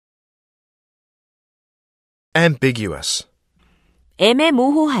ambiguous,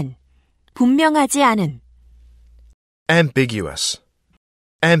 애매모호한, 분명하지 않은. ambiguous,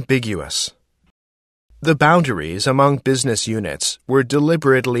 ambiguous. The boundaries among business units were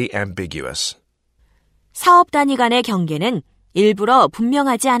deliberately ambiguous. 사업 단위 간의 경계는 일부러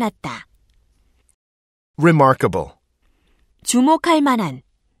분명하지 않았다. remarkable, 주목할 만한,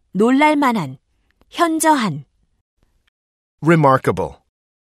 놀랄 만한, 현저한. remarkable,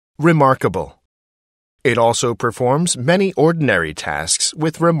 remarkable. It also performs many ordinary tasks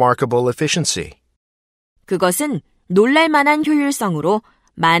with remarkable efficiency. 그것은 놀랄 만한 효율성으로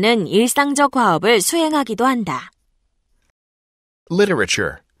많은 일상적 과업을 수행하기도 한다.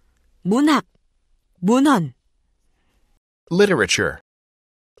 literature, 문학, 문헌. literature,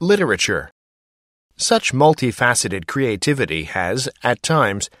 literature. Such multifaceted creativity has, at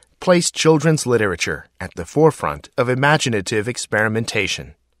times, placed children's literature at the forefront of imaginative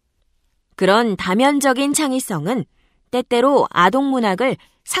experimentation. 그런 다면적인 창의성은 때때로 아동 문학을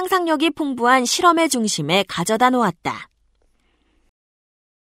상상력이 풍부한 실험의 중심에 가져다 놓았다.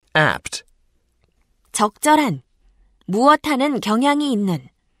 apt, 적절한, 무엇하는 경향이 있는,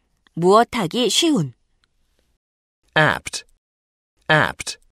 무엇하기 쉬운. apt,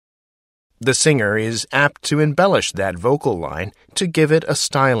 apt. The singer is apt to embellish that vocal line to give it a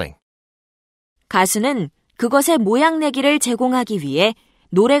styling. 가수는 그것의 모양 내기를 제공하기 위해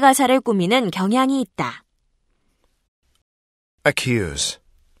노래 가사를 꾸미는 경향이 있다. accuse,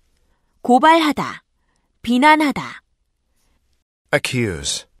 고발하다, 비난하다.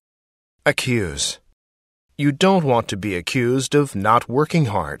 accuse, accuse. You don't want to be accused of not working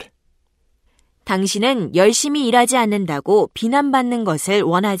hard. 당신은 열심히 일하지 않는다고 비난받는 것을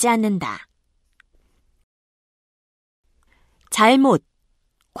원하지 않는다. 잘못,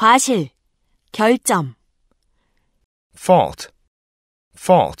 과실, 결점. fault,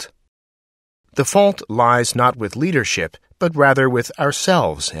 fault. The fault lies not with leadership, but rather with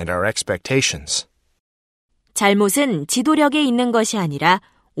ourselves and our expectations. 잘못은 지도력에 있는 것이 아니라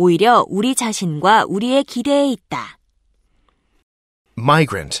오히려 우리 자신과 우리의 기대에 있다.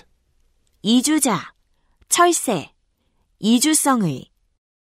 migrant, 이주자, 철새, 이주성의.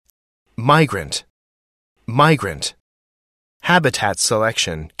 migrant, migrant. Habitat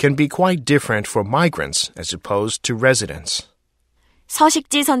selection can be quite different for migrants as opposed to residents.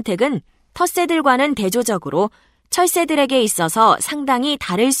 서식지 선택은 텃새들과는 대조적으로 철새들에게 있어서 상당히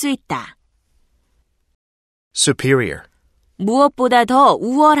다를 수 있다. superior, 무엇보다 더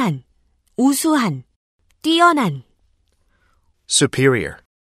우월한, 우수한, 뛰어난. superior,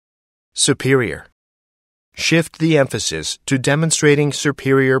 superior. Shift the emphasis to demonstrating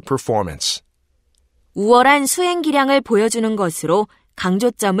superior performance. 우월한 수행 기량을 보여주는 것으로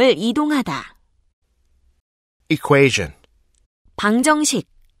강조점을 이동하다. equation, 방정식,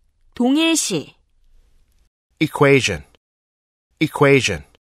 동일시. equation, equation.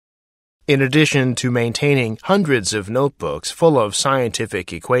 In addition to maintaining hundreds of notebooks full of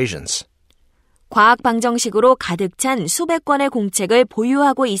scientific equations, 과학 방정식으로 가득 찬 수백 권의 공책을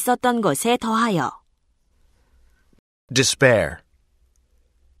보유하고 있었던 것에 더하여 despair,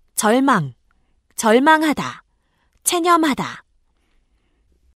 절망, 절망하다, 체념하다.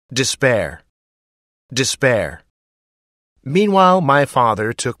 despair, despair. Meanwhile, my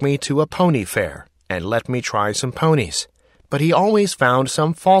father took me to a pony fair and let me try some ponies, but he always found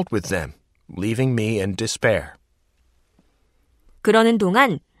some fault with them, leaving me in despair. 그러는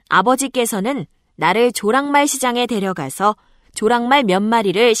동안 아버지께서는 나를 조랑말 시장에 데려가서 조랑말 몇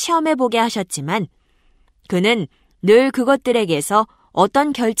마리를 시험해보게 하셨지만 그는 늘 그것들에게서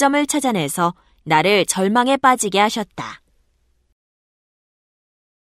어떤 결점을 찾아내서 나를 절망에 빠지게 하셨다.